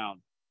gearbox went out?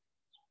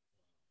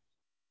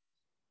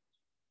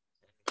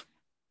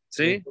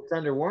 See, it's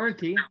under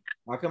warranty.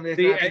 How come did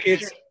you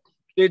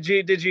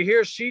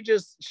hear? She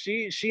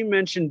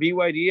mentioned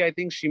BYD.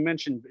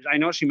 I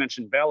know she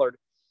mentioned Ballard.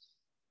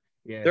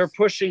 Yes. They're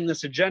pushing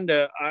this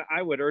agenda.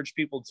 I would urge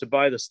people to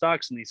buy the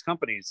stocks in these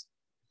companies.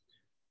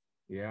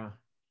 Yeah.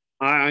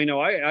 I know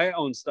I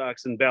own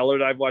stocks in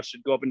Ballard. I've watched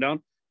it go up and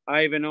down.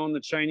 I even own the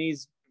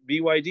Chinese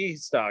BYD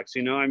stocks.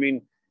 You know, I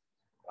mean,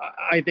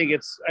 I think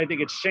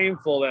it's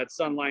shameful that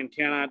Sunline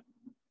cannot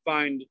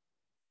find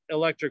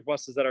electric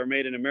buses that are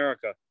made in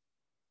America.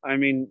 I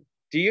mean,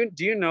 do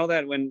you know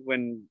that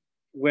when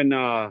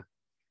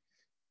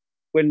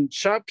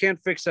Shop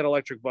can't fix that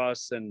electric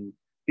bus and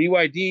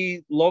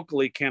BYD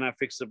locally cannot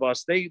fix the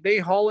bus, they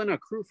haul in a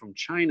crew from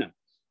China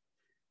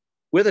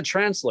with a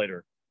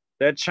translator.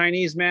 That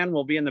Chinese man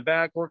will be in the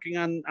back working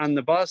on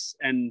the bus,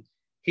 and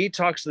He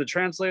talks to the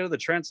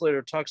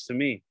translator talks to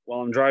me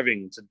while I'm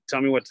driving to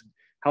tell me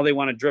how they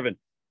want it driven.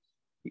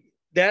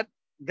 That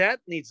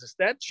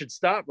should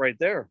stop right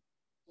there.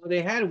 Well,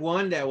 they had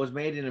one that was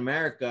made in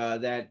America,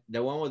 that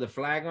the one with the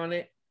flag on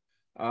it.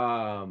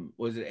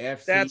 Was it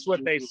FC? That's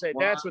what they say.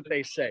 That's what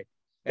they say.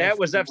 That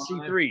was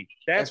FC3.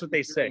 That's what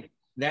they say.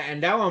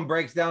 That one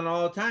breaks down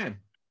all the time.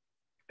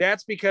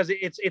 That's because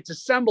it's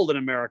assembled in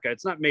America.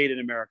 It's not made in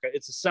America.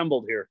 It's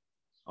assembled here.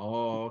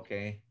 Oh,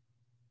 okay.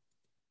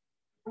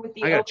 With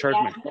the I gotta charge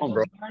my phone,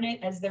 bro. Learn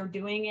it as they're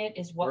doing it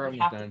is what we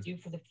have to do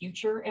for the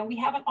future, and we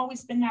haven't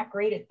always been that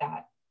great at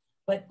that.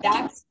 But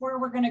that's where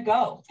we're going to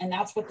go, and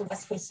that's what the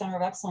West Coast Center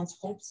of Excellence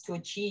hopes to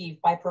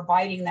achieve by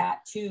providing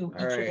that to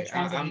each of the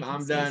transit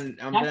agencies.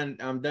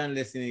 I'm done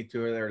listening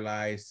to their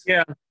lies.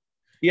 Yeah.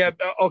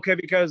 Okay,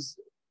 because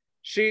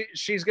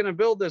she's going to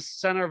build this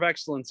Center of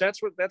Excellence. That's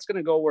going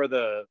to go where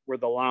the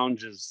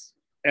lounge is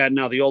at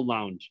now, the old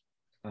lounge.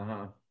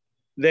 Uh-huh.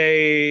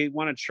 They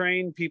want to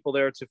train people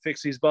there to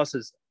fix these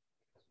buses.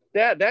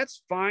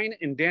 That's fine,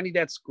 and Danny,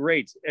 that's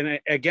great. And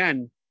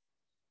again,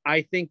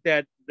 I think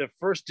that the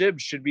first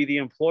dibs should be the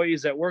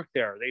employees that work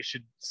there. They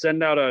should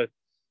send out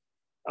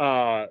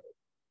a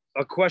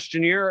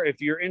questionnaire. If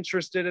you're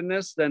interested in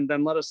this, then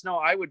let us know.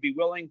 I would be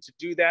willing to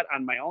do that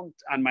on my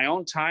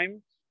own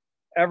time,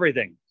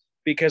 everything,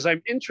 because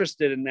I'm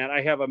interested in that.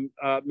 I have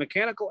a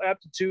mechanical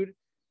aptitude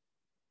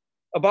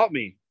about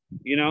me,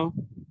 you know.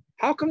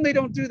 How come they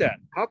don't do that?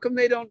 How come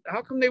they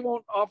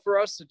won't offer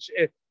us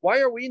why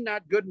are we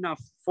not good enough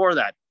for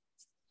that?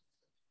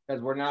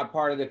 Because we're not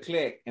part of the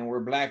clique and we're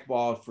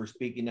blackballed for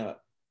speaking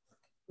up.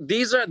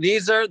 These are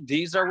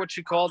what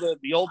you call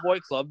the old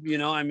boy club, you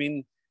know. I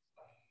mean,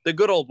 the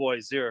good old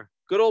boys here,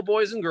 good old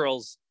boys and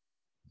girls,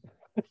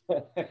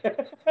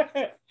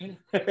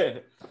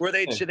 where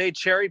they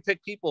cherry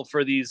pick people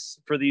for these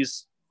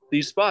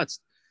spots.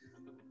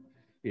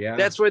 Yeah,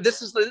 that's where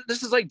this is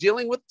like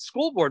dealing with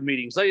school board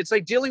meetings. It's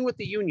like dealing with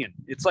the union.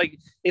 It's like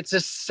it's the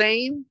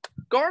same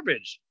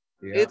garbage.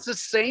 Yeah. It's the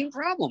same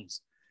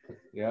problems.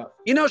 Yeah,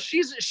 you know,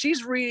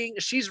 she's reading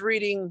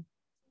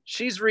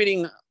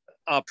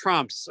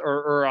prompts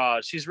or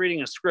she's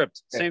reading a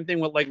script. Same thing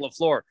with like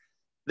LaFleur.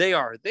 They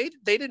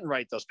didn't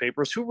write those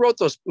papers. Who wrote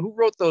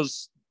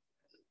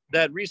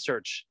that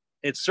research?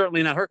 It's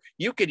certainly not her.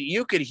 You could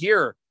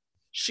hear.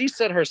 She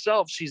said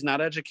herself she's not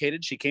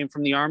educated. She came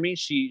from the Army.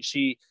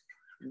 She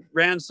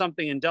ran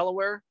something in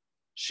Delaware.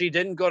 She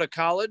didn't go to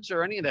college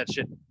or any of that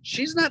shit.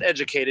 She's not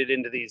educated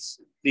into these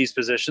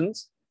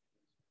positions.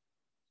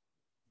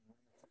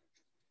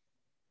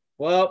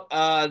 Well,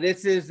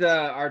 this is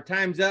our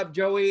time's up,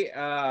 Joey.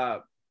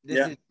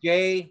 This is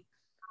J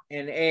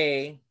and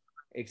A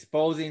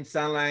exposing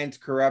Sunline's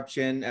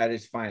corruption at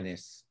its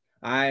finest.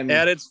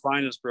 At its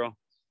finest, bro.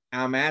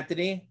 I'm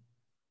Anthony.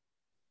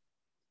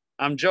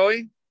 I'm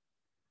Joey.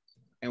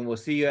 And we'll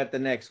see you at the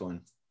next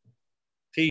one.